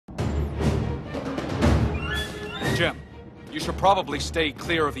Jim, you should probably stay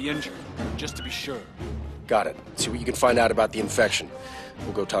clear of the injured, just to be sure. Got it. See what you can find out about the infection.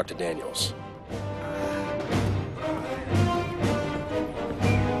 We'll go talk to Daniels.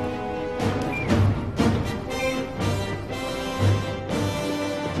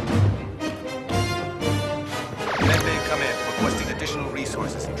 Med Bay come in, requesting additional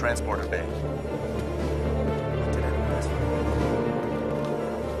resources in Transporter Bay.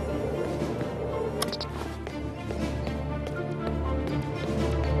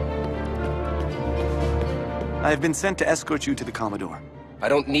 I have been sent to escort you to the Commodore. I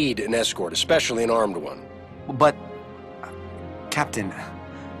don't need an escort, especially an armed one. But... Captain,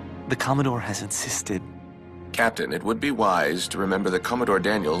 the Commodore has insisted. Captain, it would be wise to remember that Commodore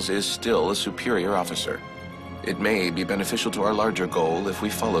Daniels is still a superior officer. It may be beneficial to our larger goal if we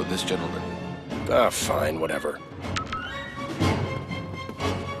follow this gentleman. Fine, whatever.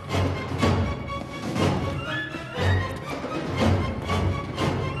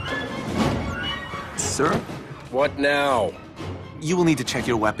 Sir? What now? You will need to check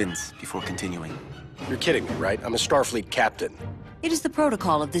your weapons before continuing. You're kidding me, right? I'm a Starfleet captain. It is the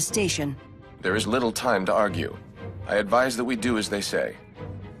protocol of this station. There is little time to argue. I advise that we do as they say.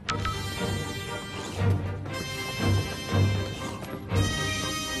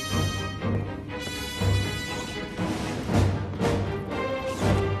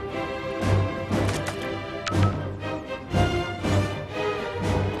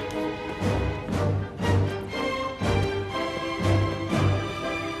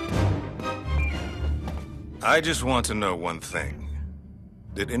 I just want to know one thing.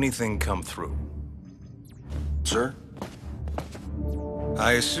 Did anything come through? Sir?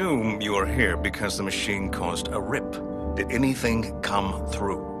 I assume you are here because the machine caused a rip. Did anything come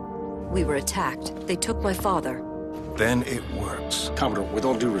through? We were attacked. They took my father. Then it works. Commodore, with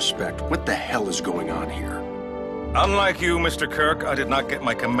all due respect, what the hell is going on here? Unlike you, Mr. Kirk, I did not get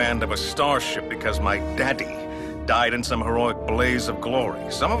my command of a starship because my daddy died in some heroic blaze of glory.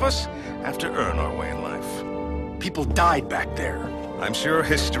 Some of us have to earn our way in life. People died back there. I'm sure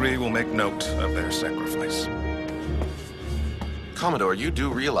history will make note of their sacrifice. Commodore, you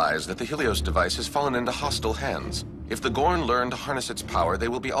do realize that the Helios device has fallen into hostile hands. If the Gorn learn to harness its power, they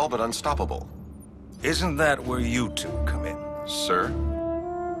will be all but unstoppable. Isn't that where you two come in? Sir?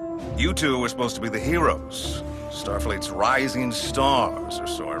 You two were supposed to be the heroes. Starfleet's rising stars, or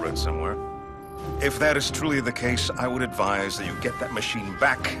so I read somewhere. If that is truly the case, I would advise that you get that machine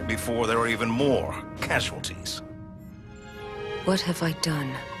back before there are even more casualties. What have I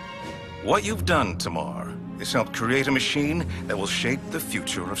done? What you've done, Tamar, is help create a machine that will shape the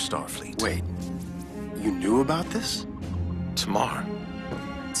future of Starfleet. Wait, you knew about this? Tamar.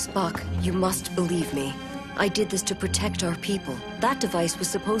 Spock, you must believe me. I did this to protect our people. That device was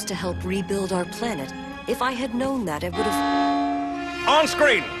supposed to help rebuild our planet. If I had known that, I would have... On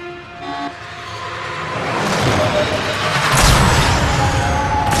screen!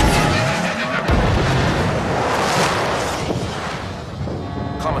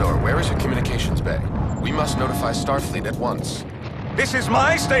 Commodore, where is your communications bay? We must notify Starfleet at once. This is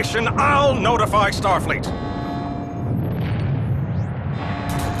my station. I'll notify Starfleet.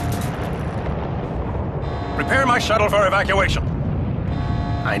 Prepare my shuttle for evacuation.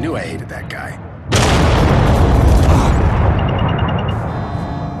 I knew I hated that guy.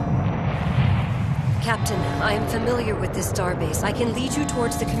 Captain, I am familiar with this starbase. I can lead you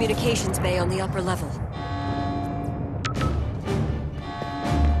towards the communications bay on the upper level.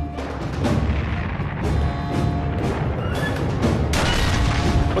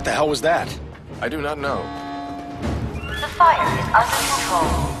 What the hell was that? I do not know. The fire is under control.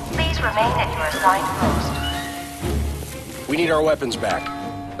 Please remain at your assigned post. We need our weapons back.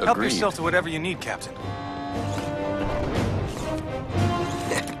 Help Agreed. yourself to whatever you need, Captain.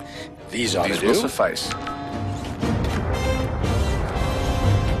 These ought to These will do. suffice.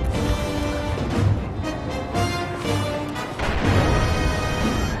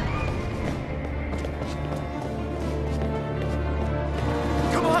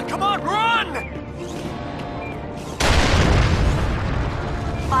 Come on, run!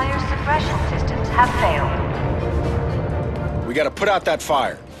 Fire suppression systems have failed. We gotta put out that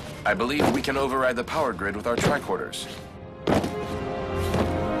fire. I believe we can override the power grid with our tricorders.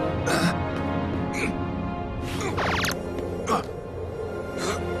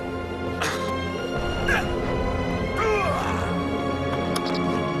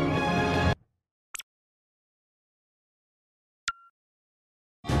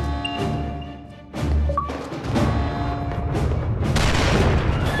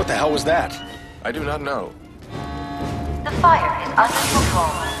 What the hell was that? I do not know. The fire is under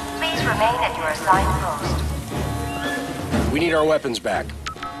control. Please remain at your assigned post. We need our weapons back.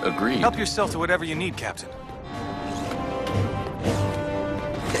 Agreed. Help yourself to whatever you need, Captain.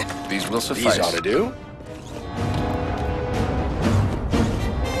 These will suffice. These ought to do.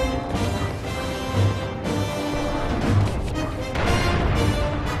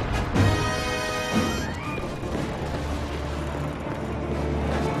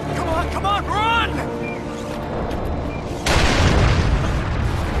 Come on, run!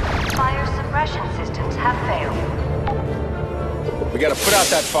 Fire suppression systems have failed. We gotta put out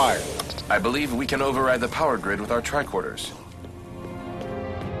that fire. I believe we can override the power grid with our tricorders.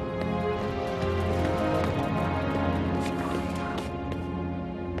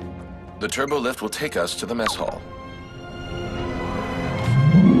 The turbo lift will take us to the mess hall.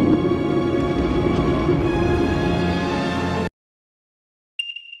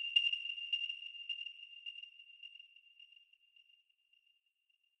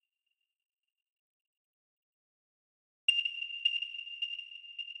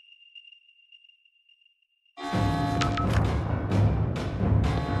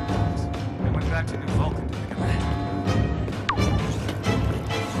 We went back to New Vulcan to pick up that.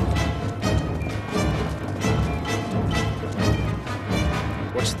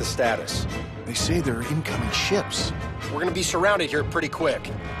 What's the status? They say there are incoming ships. We're gonna be surrounded here pretty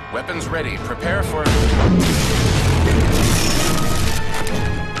quick. Weapons ready. Prepare for...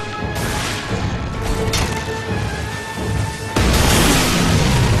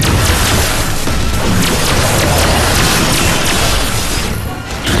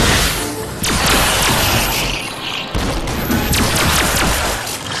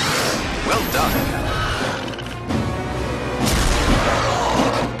 Well done.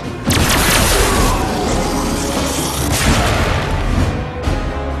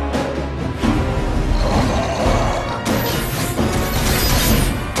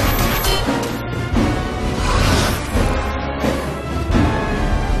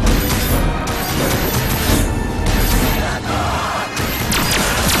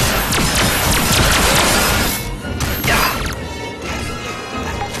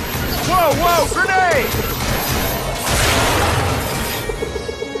 Whoa, grenade!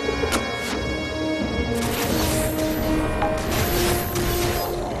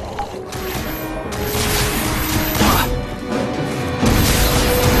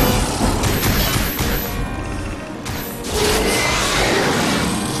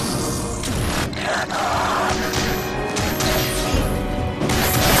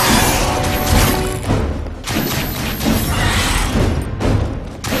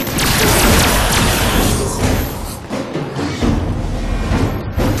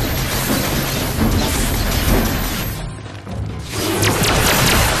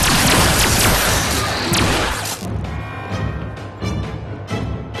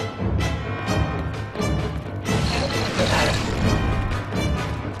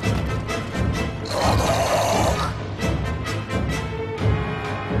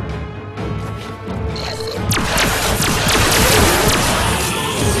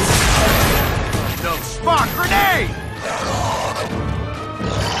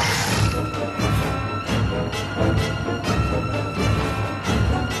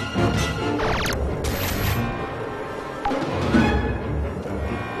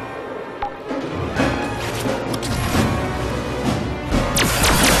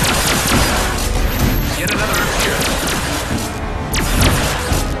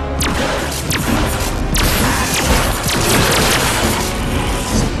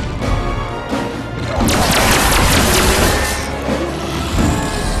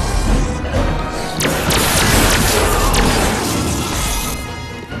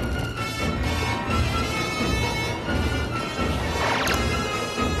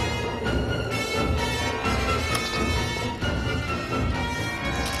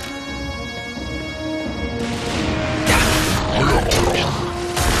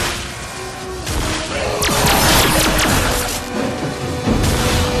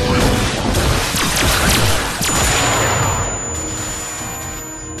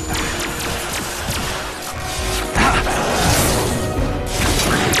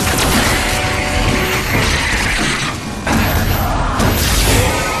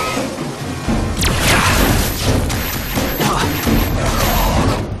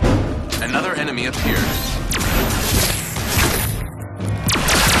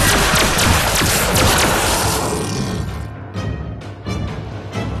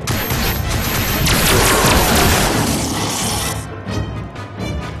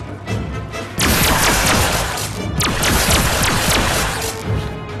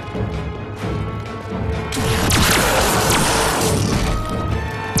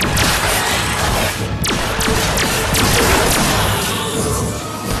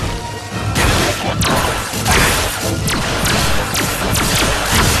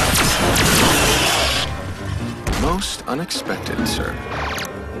 unexpected, sir.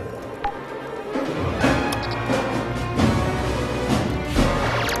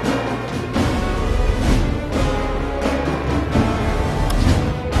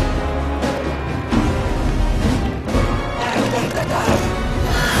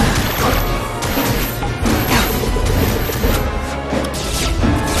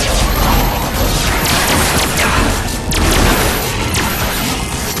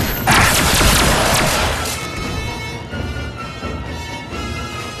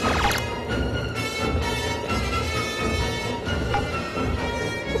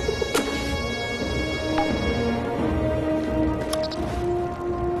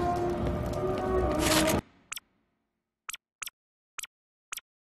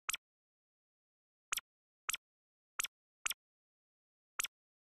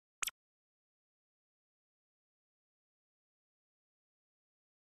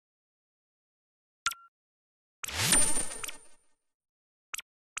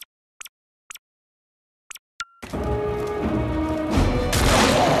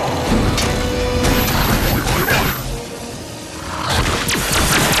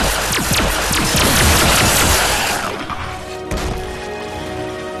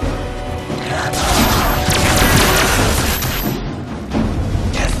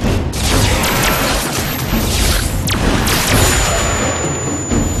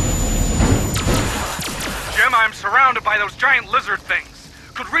 By those giant lizard things.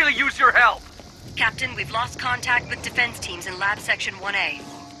 Could really use your help. Captain, we've lost contact with defense teams in Lab Section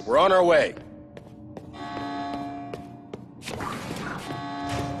 1A. We're on our way.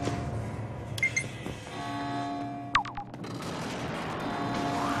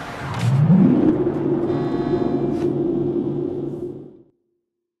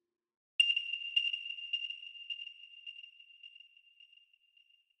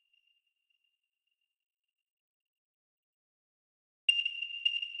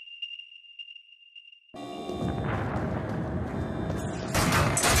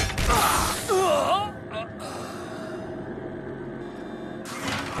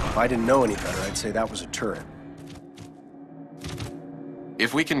 If I didn't know any better, I'd say that was a turret.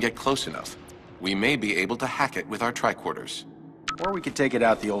 If we can get close enough, we may be able to hack it with our tricorders. Or we could take it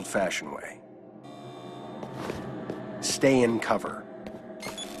out the old-fashioned way. Stay in cover.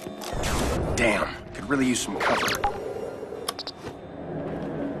 Damn, could really use some cover.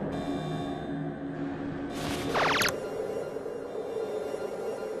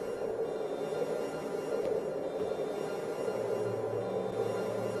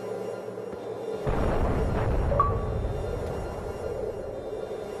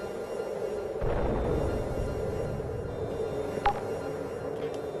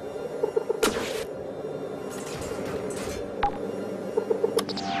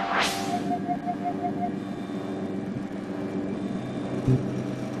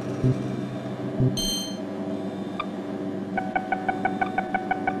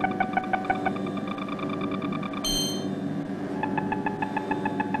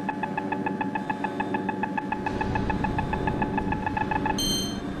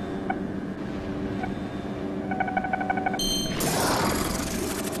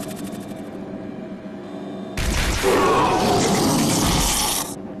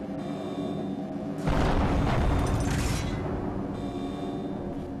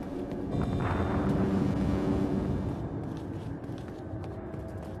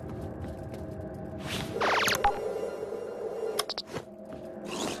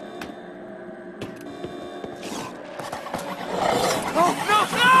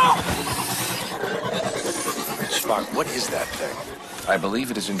 What is that thing? I believe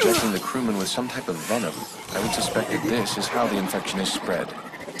it is injecting the crewmen with some type of venom. I would suspect that this is how the infection is spread.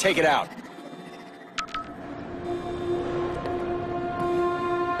 Take it out.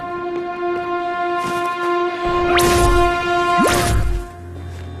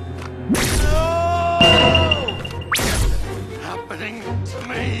 Happening to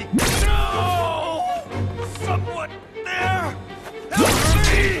me. No! Someone there! Help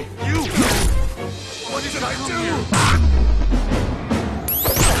me! You! What did I do?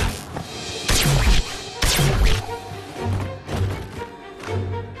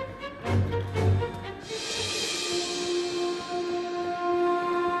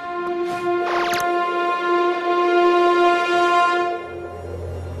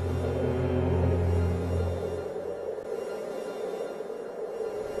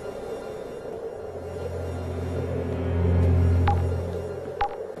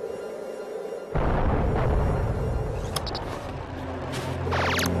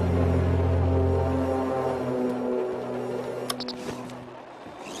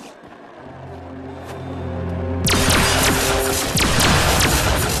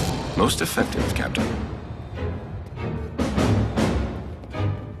 Most effective, Captain.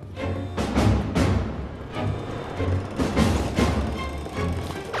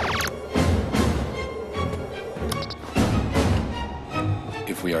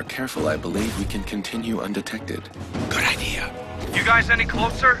 If we are careful, I believe we can continue undetected. Good idea. You guys any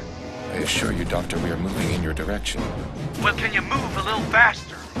closer? I assure you, Doctor, we are moving in your direction. Well, can you move a little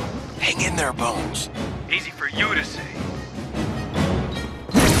faster? Hang in there, Bones. Easy for you to say.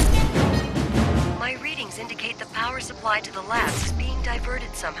 My readings indicate the power supply to the labs is being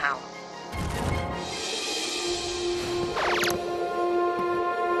diverted somehow.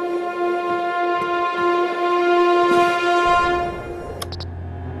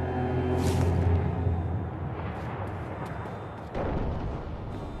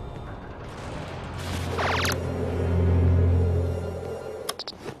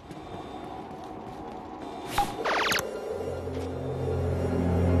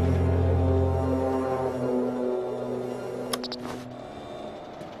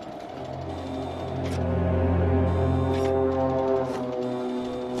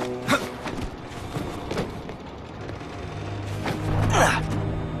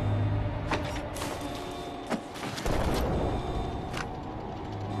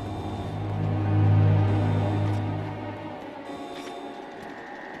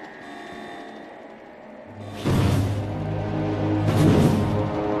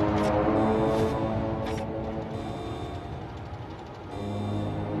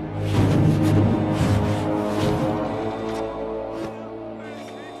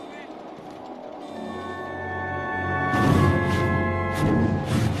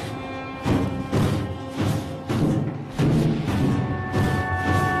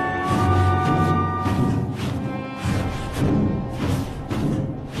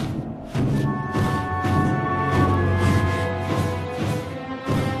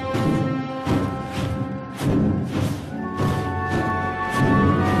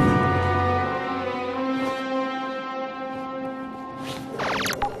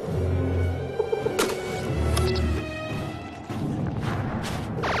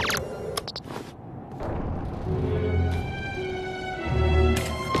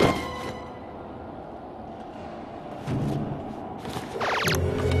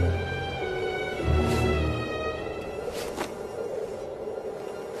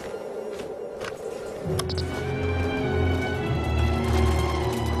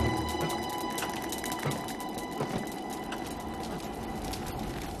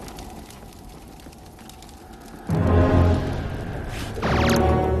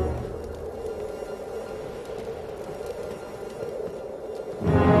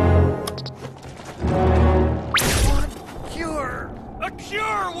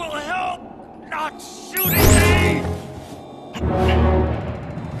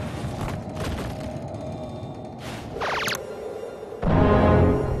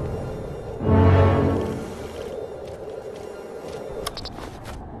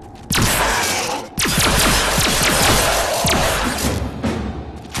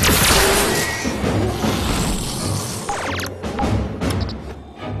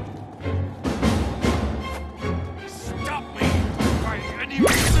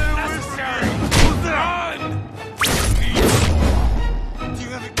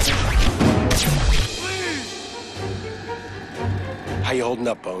 How you holding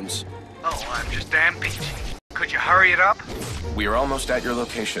up, Bones? Oh, I'm just damn peachy. Could you hurry it up? We are almost at your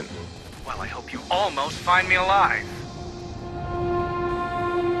location. Well, I hope you almost find me alive.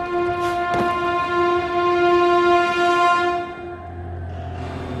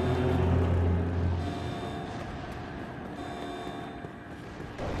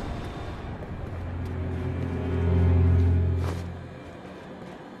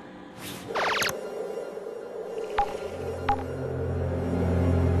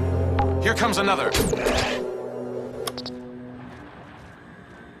 Here comes another.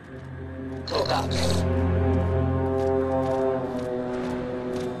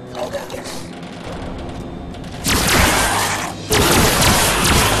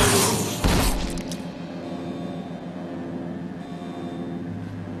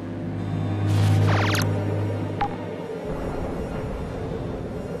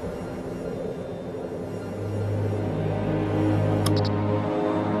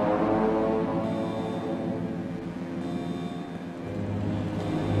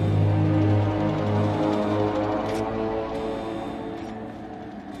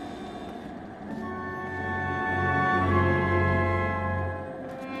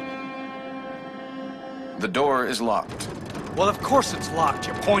 The door is locked. Well, of course it's locked,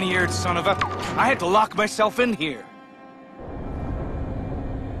 you pointy-eared son of a... I had to lock myself in here.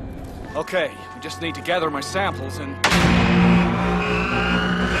 Okay, we just need to gather my samples and...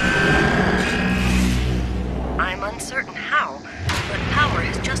 I'm uncertain how, but power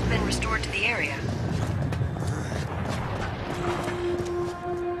has just been restored to the area.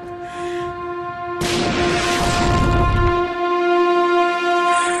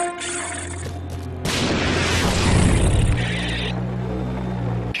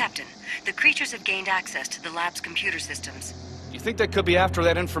 Captain, the creatures have gained access to the lab's computer systems. You think they could be after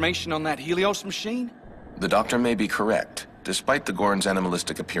that information on that Helios machine? The doctor may be correct. Despite the Gorn's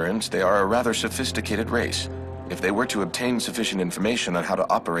animalistic appearance, they are a rather sophisticated race. If they were to obtain sufficient information on how to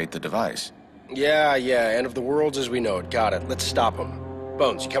operate the device... Yeah, end of the worlds as we know it. Got it. Let's stop them.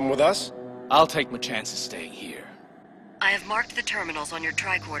 Bones, you coming with us? I'll take my chances staying here. I have marked the terminals on your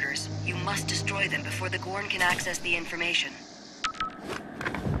tricorders. You must destroy them before the Gorn can access the information.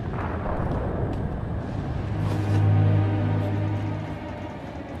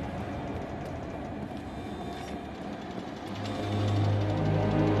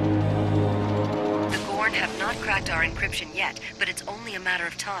 Have not cracked our encryption yet, but it's only a matter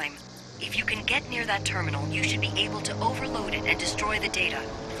of time. If you can get near that terminal, you should be able to overload it and destroy the data.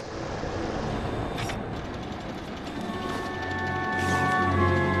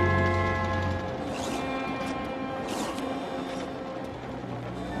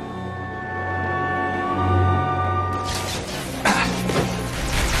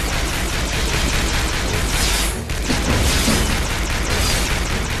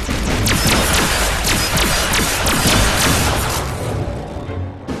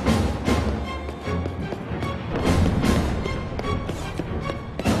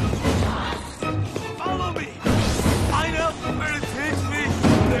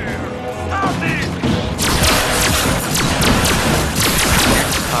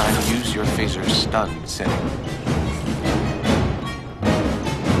 Stun setting.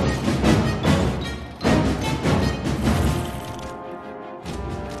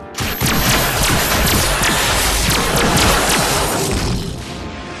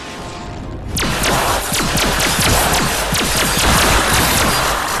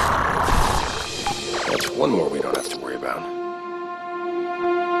 That's one more we don't have to worry about.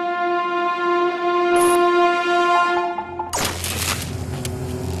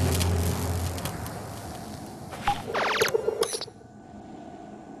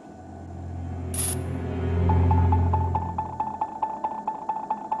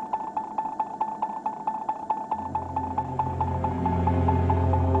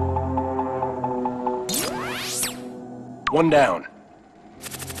 One down.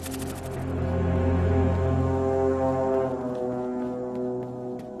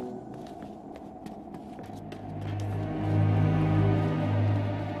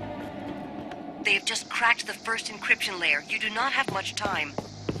 They have just cracked the first encryption layer. You do not have much time.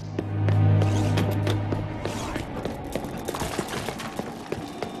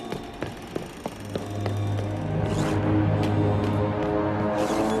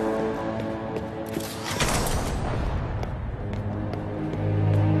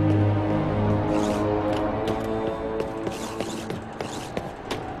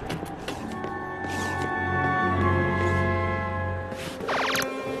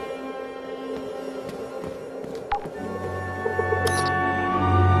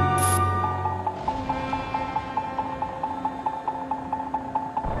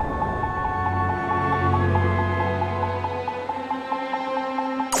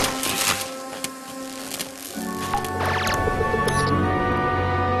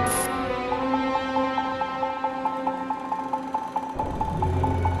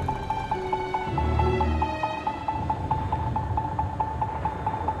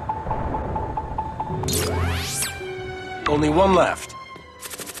 Only one left.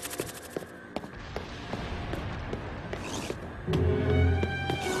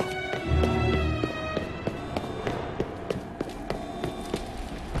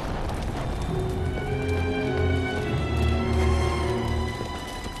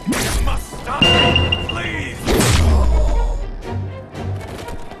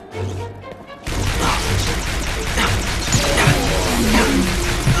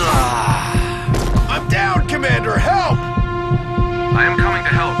 I'm down, Commander! Help! I am coming to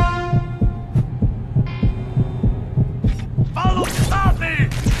help. Follow! Stop me!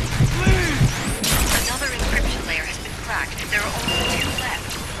 Please! Another encryption layer has been cracked. There are only 2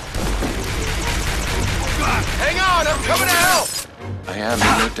 left. Hang on, I'm coming to help! I am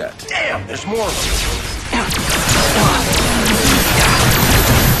in your debt. Damn, there's more of them.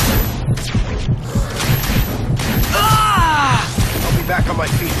 I'll be back on my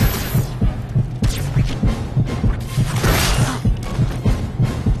feet.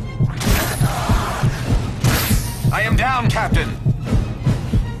 down, Captain!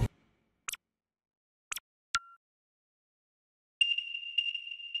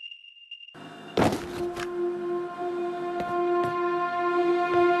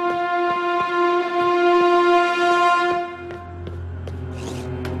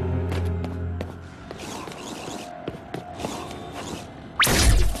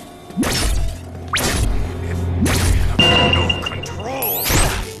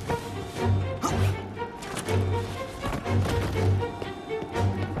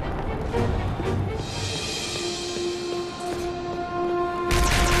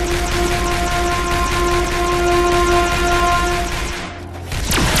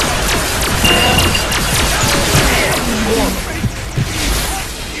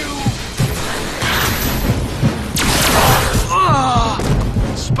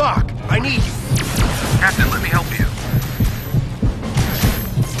 I need you. Captain, let me help you.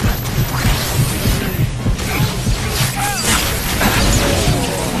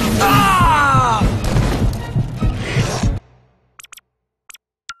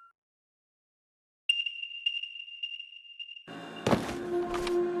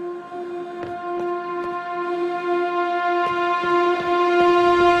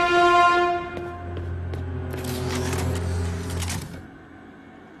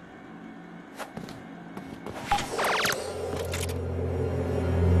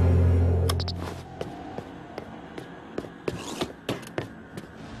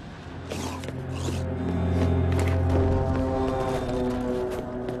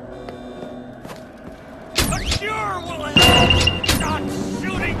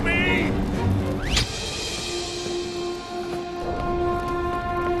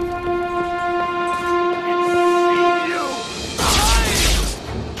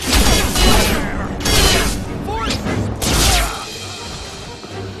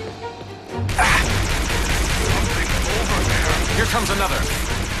 Here comes another.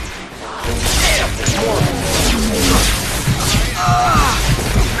 Damn, there's more.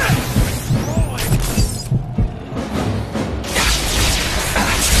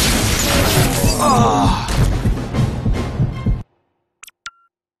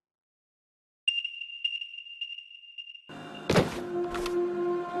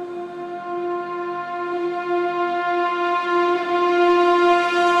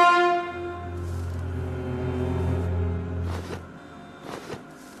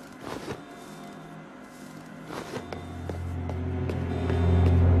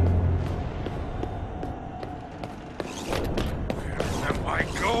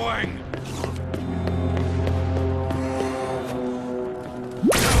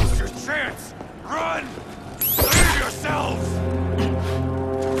 Now's your chance! Run! Save yourselves!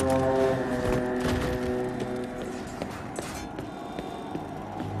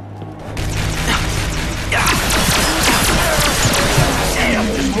 Damn,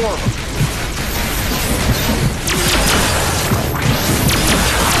 there's more of them.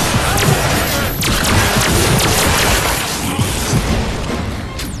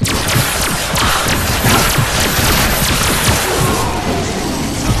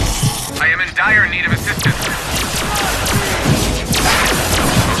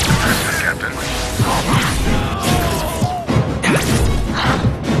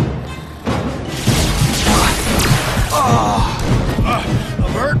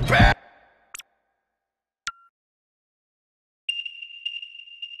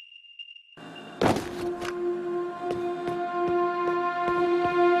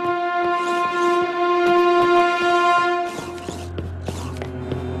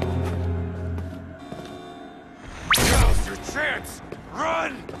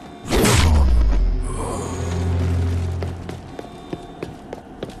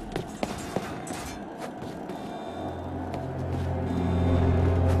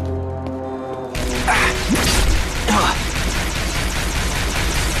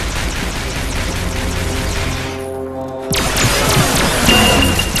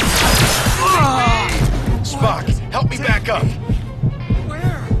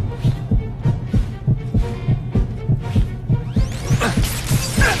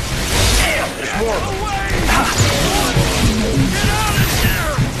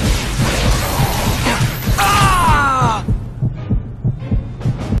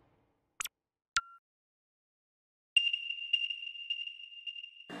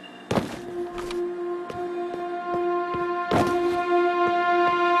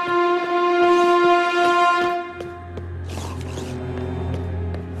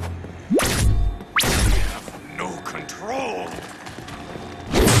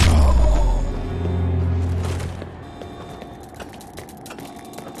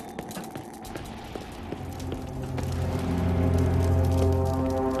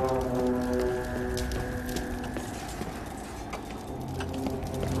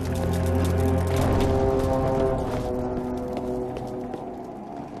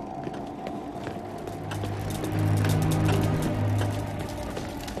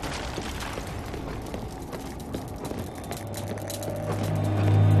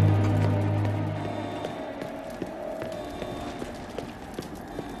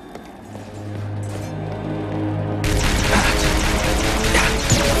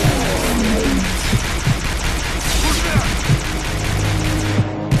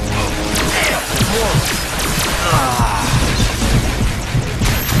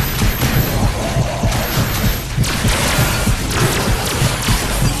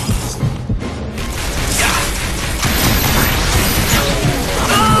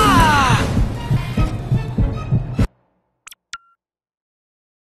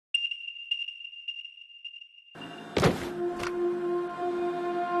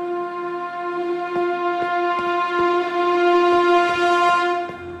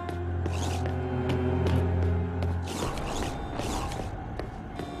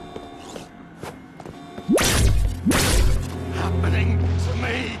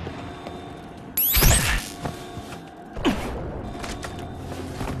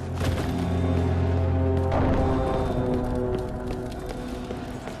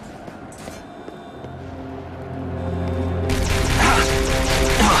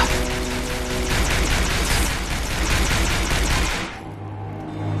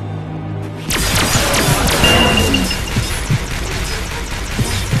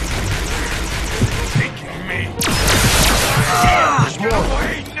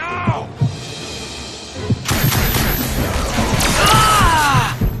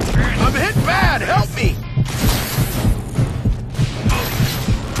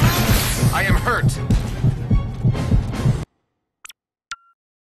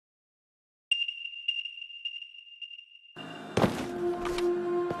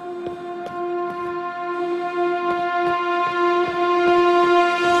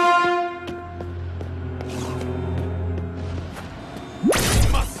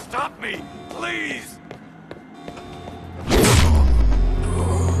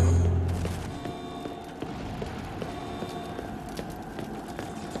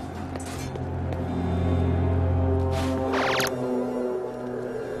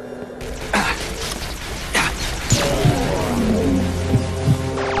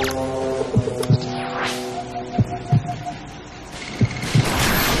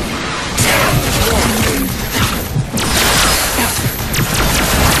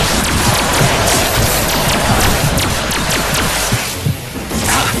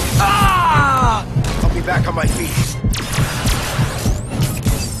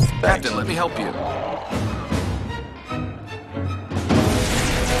 Captain, let me help you.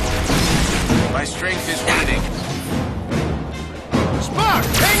 My strength is waning. Spock,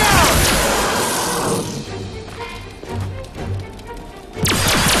 hang on!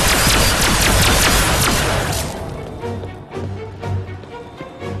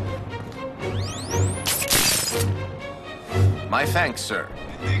 My thanks, sir.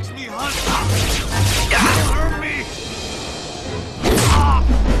 It makes me hungry. Don't hurt me!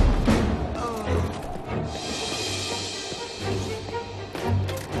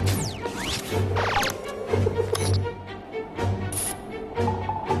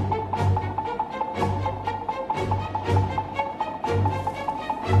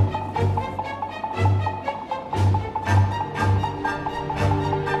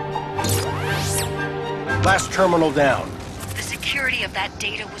 Last terminal down. The security of that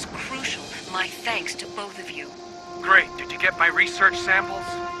data was crucial. My thanks to both of you. Great. Did you get my research samples?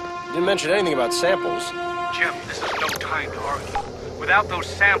 You didn't mention anything about samples. Jim, this is no time to argue. Without those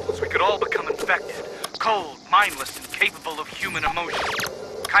samples, we could all become infected. Cold, mindless, and capable of human emotion.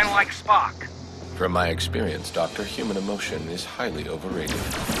 Kind of like Spock. From my experience, Doctor, human emotion is highly overrated.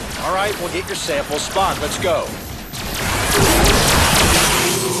 All right, we'll get your samples. Spock, let's go.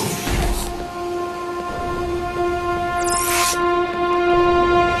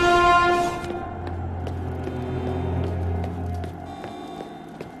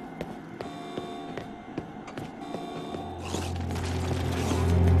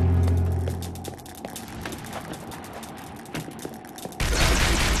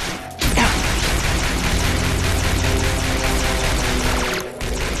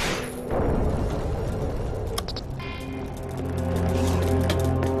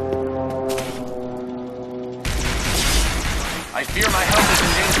 I fear my health is in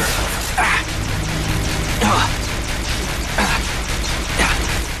danger.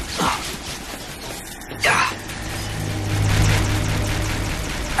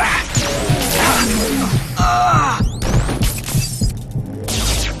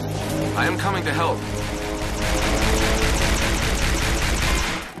 I am coming to help.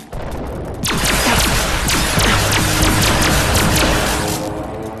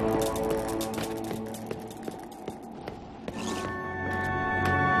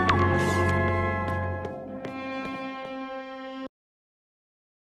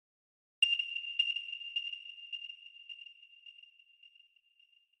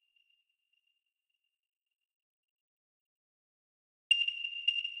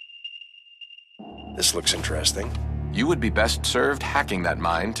 This looks interesting. You would be best served hacking that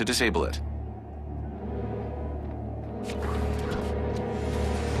mine to disable it.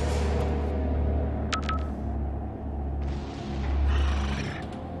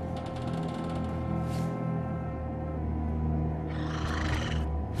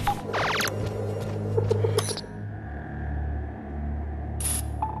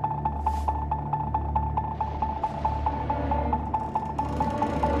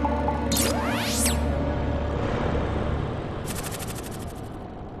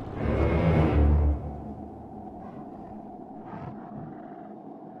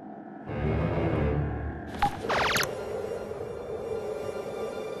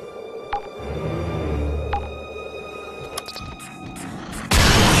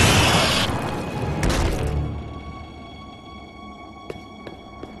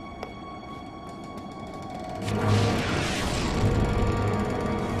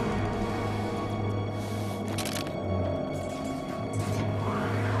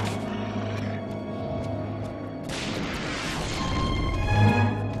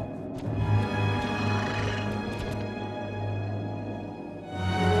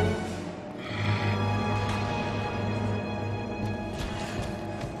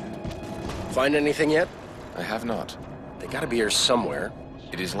 Find anything yet? I have not. They gotta be here somewhere.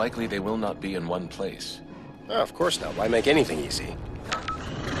 It is likely they will not be in one place. Oh, of course not. Why make anything easy?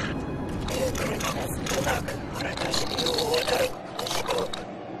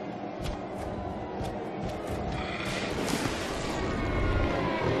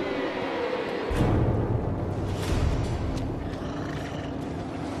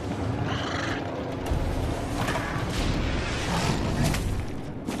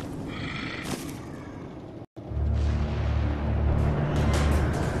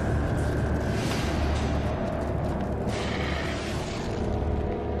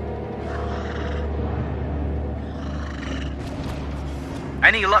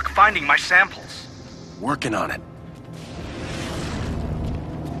 Any luck finding my samples? Working on it.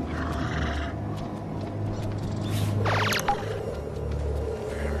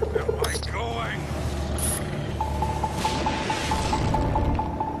 Where am I going?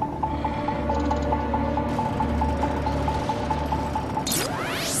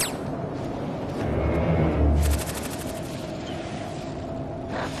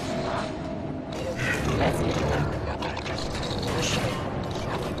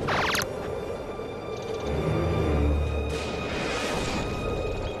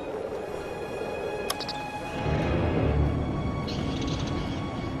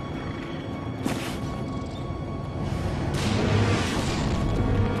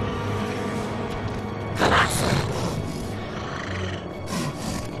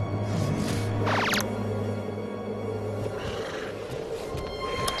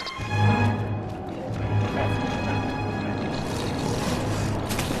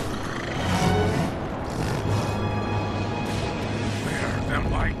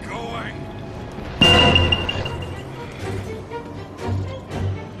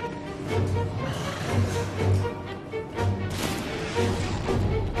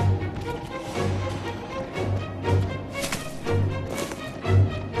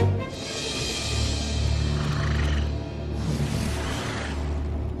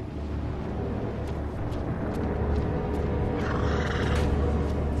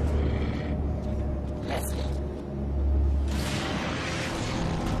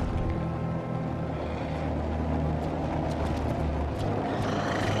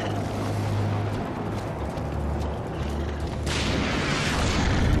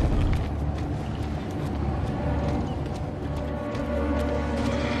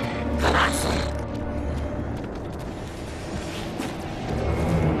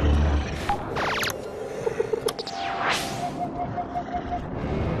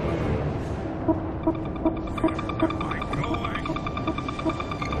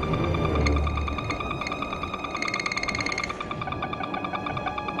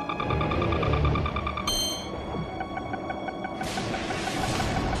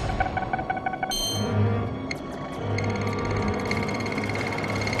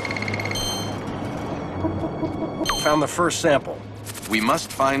 Found the first sample. We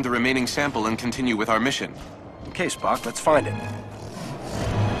must find the remaining sample and continue with our mission. Okay, Spock, let's find it.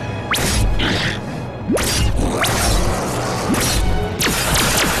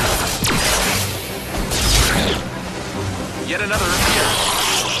 Yet another appears.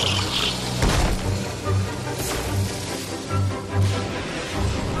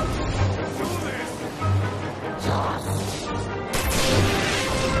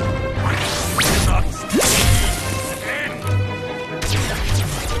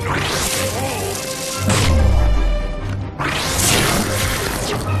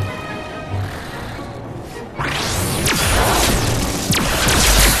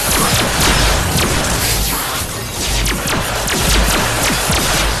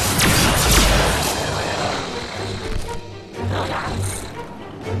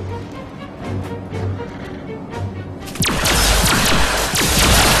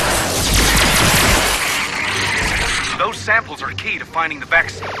 Those samples are key to finding the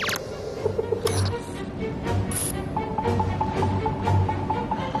vaccine.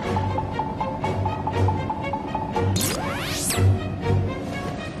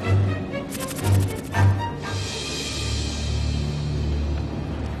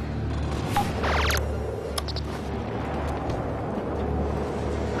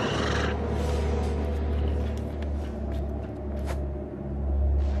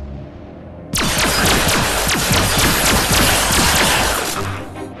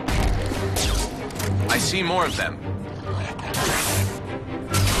 I see more of them.